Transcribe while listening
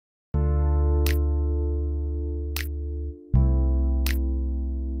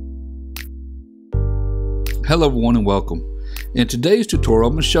Hello everyone and welcome. In today's tutorial,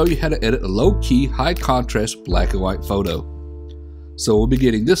 I'm going to show you how to edit a low-key, high-contrast black and white photo. So we'll be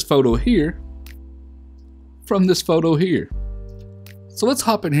getting this photo here from this photo here. So let's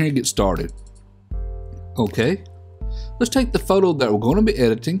hop in here and get started. Okay, let's take the photo that we're going to be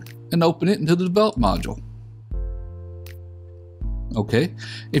editing and open it into the develop module. Okay,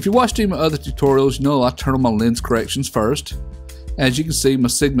 if you watched any of my other tutorials, you know I turn on my lens corrections first. As you can see, my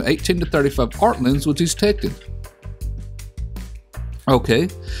Sigma 18-35 art lens was detected. Okay,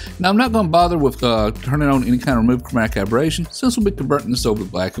 now I'm not going to bother with turning on any kind of remove chromatic aberration since we'll be converting this over to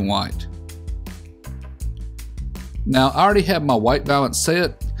black and white. Now I already have my white balance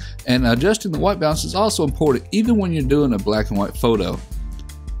set, and adjusting the white balance is also important even when you're doing a black and white photo.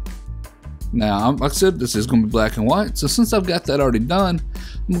 Now, like I said, this is going to be black and white, so since I've got that already done,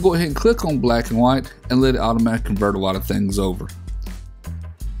 I'm going to go ahead and click on black and white and let it automatically convert a lot of things over.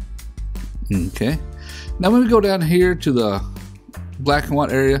 Okay, now when we go down here to the black and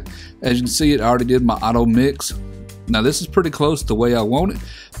white area, as you can see, it already did my auto mix. Now this is pretty close to the way I want it,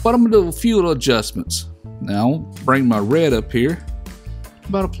 but I'm going to do a few little adjustments. Now, I'll bring my red up here,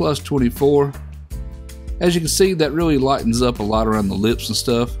 about a plus 24. As you can see, that really lightens up a lot around the lips and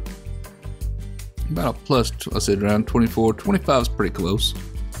stuff. About a plus, I said around 24, 25 is pretty close.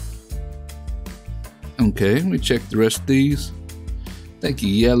 Okay, let me check the rest of these. I think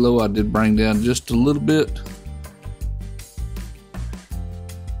yellow I did bring down just a little bit.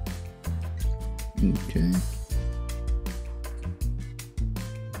 Okay.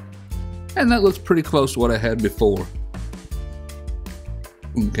 And that looks pretty close to what I had before.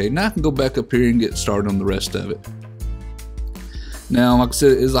 Okay, now I can go back up here and get started on the rest of it. Now, like I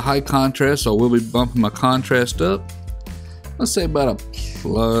said, it is a high contrast, so I will be bumping my contrast up. Let's say about a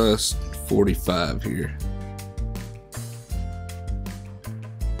plus 45 here.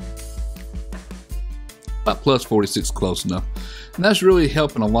 About plus 46, close enough. And that's really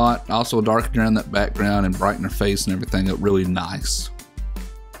helping a lot. Also darkening around that background and brightening her face and everything up really nice.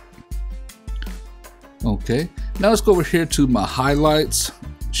 Okay, now let's go over here to my highlights,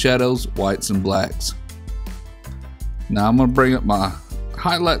 shadows, whites, and blacks. Now I'm going to bring up my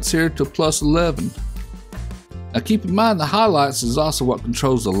highlights here to plus 11. Now keep in mind the highlights is also what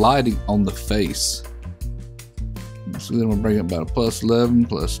controls the lighting on the face. So then we'll bring it about a plus 11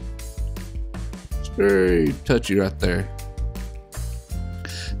 plus. It's very touchy right there.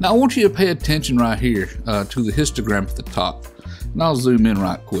 Now I want you to pay attention right here to the histogram at the top. And I'll zoom in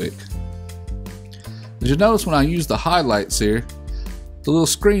right quick. As you notice, when I use the highlights here, the little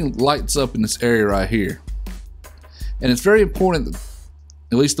screen lights up in this area right here. And it's very important,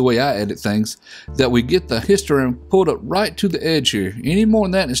 at least the way I edit things, that we get the histogram pulled up right to the edge here. Any more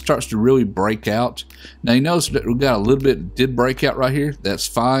than that, it starts to really break out. Now you notice that we got a little bit that did break out right here. That's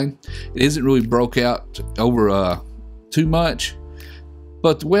fine. It isn't really broke out over too much.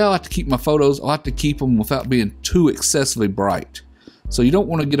 But the way I like to keep my photos, I like to keep them without being too excessively bright. So you don't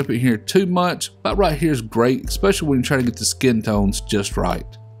want to get up in here too much. About right here is great, especially when you try to get the skin tones just right.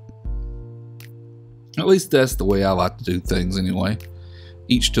 At least that's the way I like to do things anyway.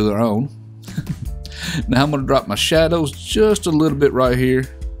 Each to their own. Now I'm going to drop my shadows just a little bit right here.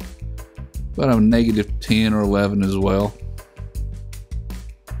 About a negative 10 or 11 as well.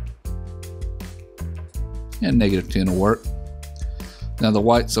 And negative 10 will work. Now the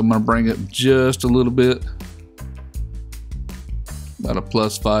whites I'm going to bring up just a little bit. About a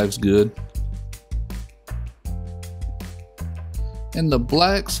plus 5 is good. And the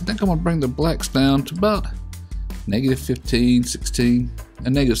blacks, I think I'm going to bring the blacks down to about negative 15, 16,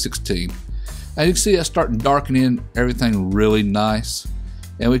 and negative 16. As you can see, I start darkening everything really nice.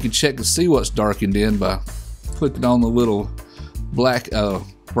 And we can check to see what's darkened in by clicking on the little black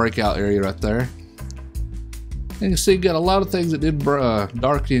breakout area right there. And you can see you got a lot of things that did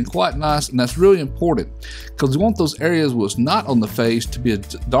darken in quite nice, and that's really important because we want those areas what's not on the face to be as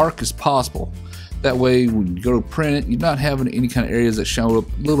dark as possible. That way, when you go to print it, you're not having any kind of areas that show up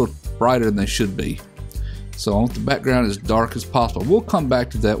a little brighter than they should be. So I want the background as dark as possible. We'll come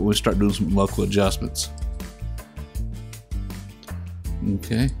back to that when we start doing some local adjustments.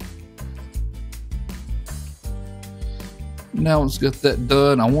 Okay. Now once got that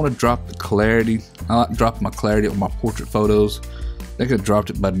done, I want to drop the clarity. I like dropping my clarity on my portrait photos. I think I dropped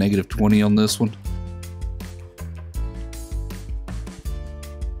it by negative 20 on this one.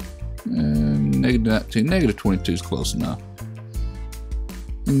 And negative 19, negative 22 is close enough.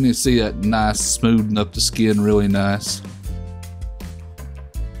 You can see that nice smoothing up the skin really nice.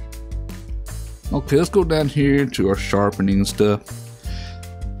 Okay, let's go down here to our sharpening and stuff.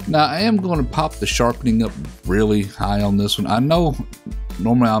 Now I am going to pop the sharpening up really high on this one. I know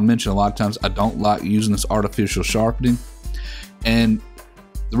Normally I'll mention a lot of times I don't like using this artificial sharpening, and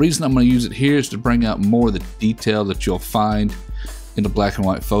the reason I'm going to use it here is to bring out more of the detail that you'll find in the black and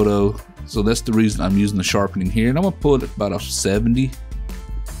white photo. So that's the reason I'm using the sharpening here, and I'm going to put it about a 70.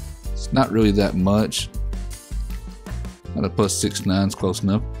 It's not really that much. At a +69 is close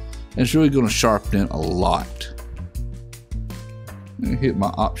enough, and it's really going to sharpen it a lot. I'm going to hit my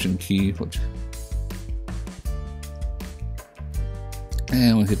option key,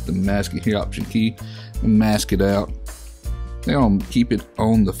 and we'll hit the masking here option key and mask it out. I'm going to keep it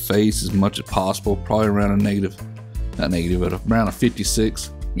on the face as much as possible, probably around a negative, not negative, but around a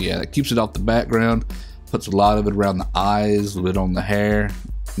 56. Yeah, that keeps it off the background, puts a lot of it around the eyes, a bit on the hair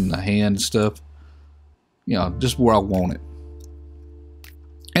and the hand and stuff. You know, just where I want it.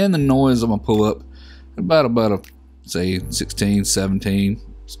 And the noise I'm going to pull up about a, say, 16, 17.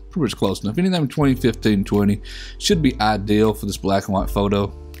 It's pretty much close enough. Anything between 15 and 20 should be ideal for this black and white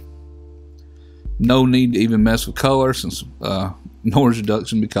photo. No need to even mess with color since noise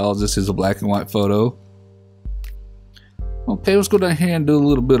reduction, because this is a black and white photo. Okay, let's go down here and do a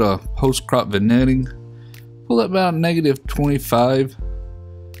little bit of post-crop vignetting. Pull that about -25.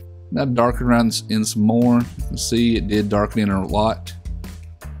 Now darken around in some more. You can see it did darken in a lot.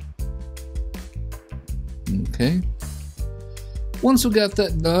 Okay. Once we got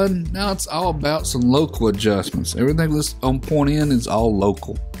that done, now it's all about some local adjustments. Everything that's on point in is all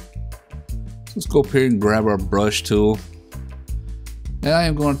local. So let's go up here and grab our brush tool. Now I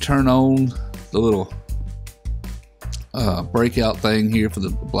am going to turn on the little breakout thing here for the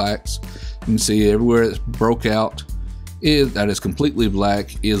blacks. You can see everywhere it's broke out that is completely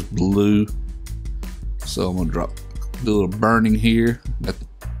black is blue. So I'm gonna do a little burning here.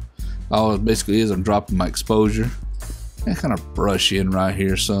 All it basically is, I'm dropping my exposure and kind of brush in right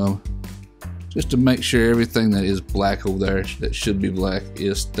here some, just to make sure everything that is black over there that should be black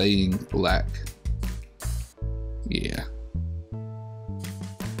is staying black. Yeah.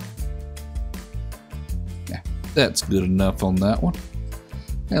 That's good enough on that one.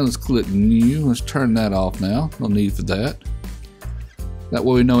 And let's click new. Let's turn that off now. No need for that. That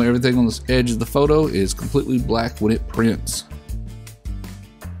way we know everything on this edge of the photo is completely black when it prints.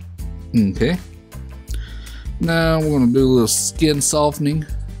 Okay. Now we're going to do a little skin softening.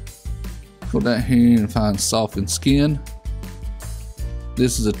 Go down here and find soften skin.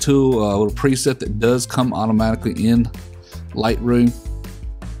 This is a tool, a little preset that does come automatically in Lightroom.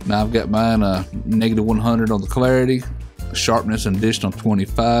 Now I've got mine -100 on the clarity, sharpness an additional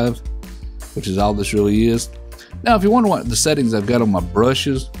 25, which is all this really is. Now if you wonder what the settings I've got on my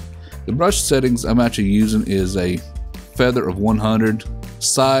brushes, the brush settings I'm actually using is a feather of 100.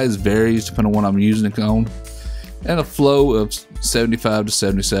 Size varies depending on what I'm using it on, and a flow of 75 to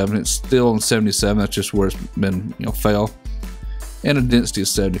 77. It's still on 77, that's just where it's been, you know, fell. And a density of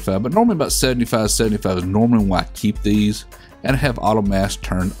 75, but normally about 75 is normally when I keep these, and have auto mask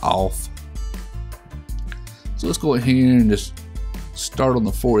turned off. So let's go here and just start on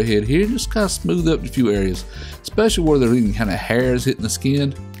the forehead here, just kind of smooth up a few areas, especially where there are any kind of hairs hitting the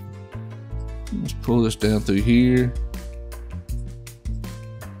skin. Let's pull this down through here.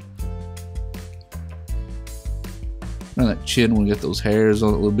 Around that chin, when we get those hairs on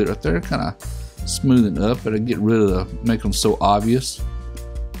it a little bit right there, kind of smoothing up, but I get rid of make them so obvious.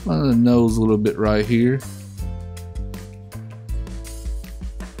 On the nose a little bit right here.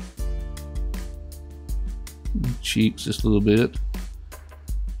 Cheeks just a little bit.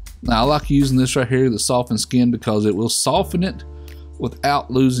 Now I like using this right here, the soften skin, because it will soften it without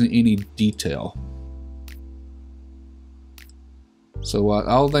losing any detail. So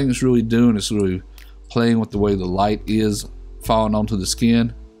all the thing it's really doing is really playing with the way the light is falling onto the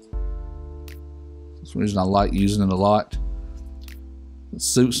skin. That's the reason I like using it a lot.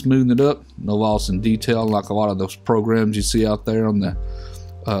 Smoothing it up, no loss in detail, like a lot of those programs you see out there on the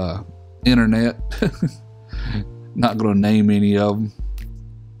internet. Not going to name any of them.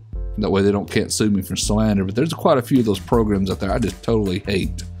 That way they can't sue me for slander. But there's quite a few of those programs out there I just totally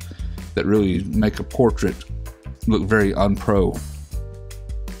hate, that really make a portrait look very unpro.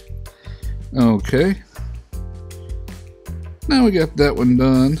 Okay. Now we got that one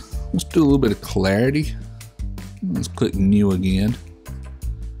done. Let's do a little bit of clarity. Let's click new again.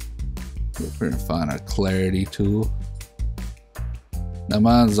 Go up here and find our clarity tool. Now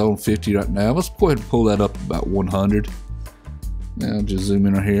mine's on 50 right now. Let's go ahead and pull that up about 100. Now just zoom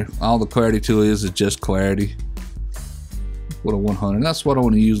in right here. All the clarity tool is just clarity. Put a 100. That's what I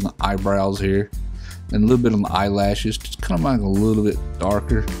want to use on the eyebrows here, and a little bit on the eyelashes. Just kind of make it a little bit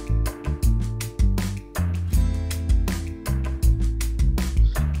darker.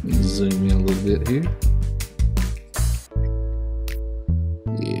 Zoom in a little bit here.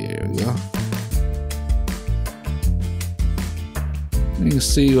 can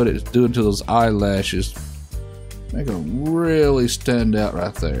see what it's doing to those eyelashes. Make them really stand out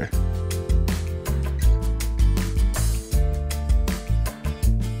right there.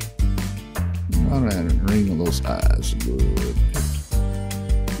 I'm gonna add a ring of those eyes. Good.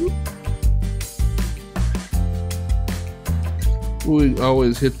 We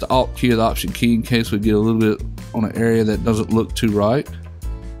always hit the Alt key or the Option key in case we get a little bit on an area that doesn't look too right.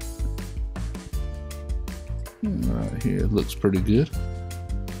 Right here looks pretty good.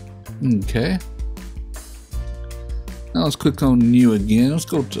 Okay. Now let's click on New again. Let's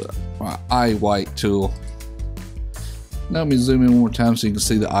go to our eye white tool. Now let me zoom in one more time so you can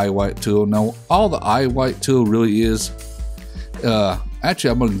see the eye white tool. Now all the eye white tool really is, actually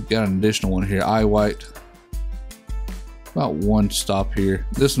I'm going to get an additional one here, eye white. About one stop here.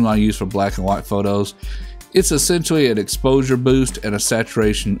 This one I use for black and white photos. It's essentially an exposure boost and a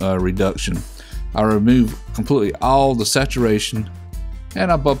saturation reduction. I remove completely all the saturation and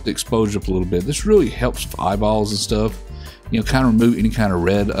I bump the exposure up a little bit. This really helps with eyeballs and stuff. You know, kind of remove any kind of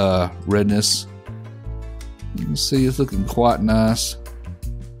redness. You can see it's looking quite nice.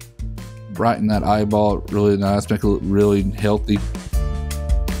 Brighten that eyeball really nice, make it look really healthy.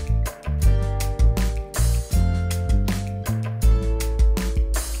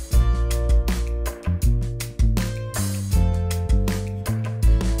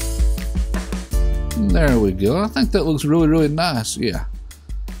 There we go. I think that looks really, really nice. Yeah.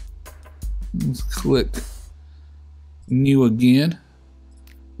 Let's click New again.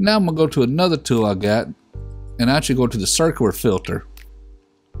 Now I'm going to go to another tool I got and actually go to the circular filter.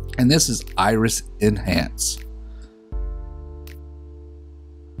 And this is Iris Enhance.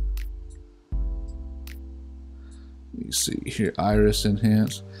 You see here, Iris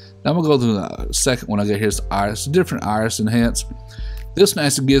Enhance. Now I'm going to go to the second one I got here. Is Iris, a different Iris Enhance. This one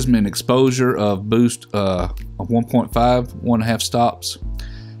actually gives me an exposure of boost of 1.5, 1.5 stops.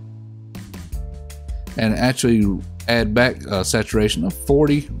 And actually add back saturation of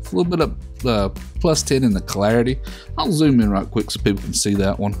 40, a little bit of plus 10 in the clarity. I'll zoom in right quick so people can see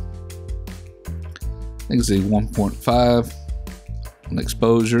that one. You can see 1.5 on the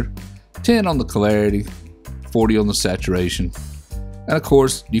exposure, 10 on the clarity, 40 on the saturation. And of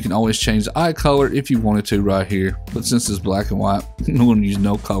course, you can always change the eye color if you wanted to right here. But since it's black and white, I'm going to use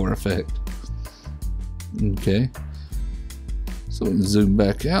no color effect. Okay. So we can zoom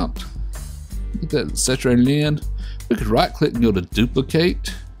back out. Get that saturated in. We could right click and go to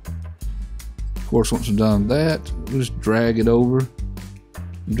duplicate. Of course, once we're done that, we'll just drag it over.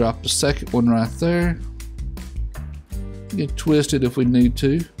 And drop the second one right there. Get twisted if we need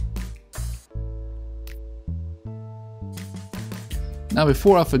to. Now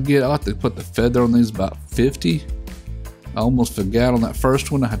before I forget, I have to put the feather on these about 50. I almost forgot on that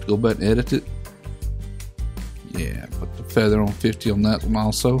first one. I have to go back and edit it. Yeah, put the feather on 50 on that one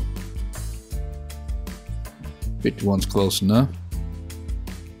also. 51's close enough.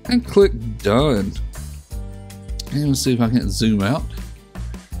 And click Done. And let's see if I can zoom out.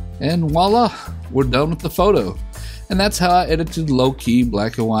 And voila, we're done with the photo. And that's how I edited low-key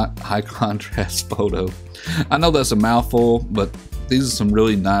black and white high contrast photo. I know that's a mouthful, but these are some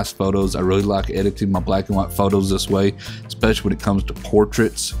really nice photos. I really like editing my black and white photos this way, especially when it comes to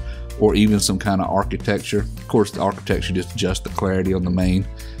portraits or even some kind of architecture. Of course, the architecture just adjusts the clarity on the main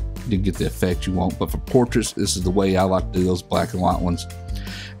to get the effect you want. But for portraits, this is the way I like to do those black and white ones.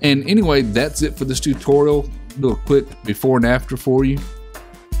 And anyway, that's it for this tutorial. Do a quick before and after for you.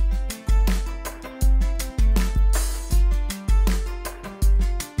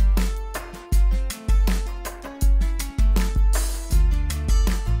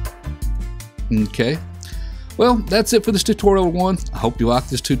 Okay, well, that's it for this tutorial one. I hope you like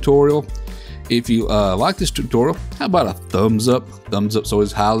this tutorial. If you like this tutorial, how about a thumbs up? Thumbs up's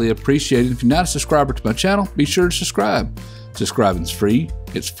always highly appreciated. If you're not a subscriber to my channel, be sure to subscribe. Subscribing's free,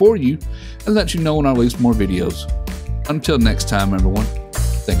 it's for you, and lets you know when I release more videos. Until next time, everyone,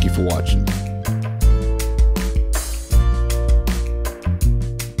 thank you for watching.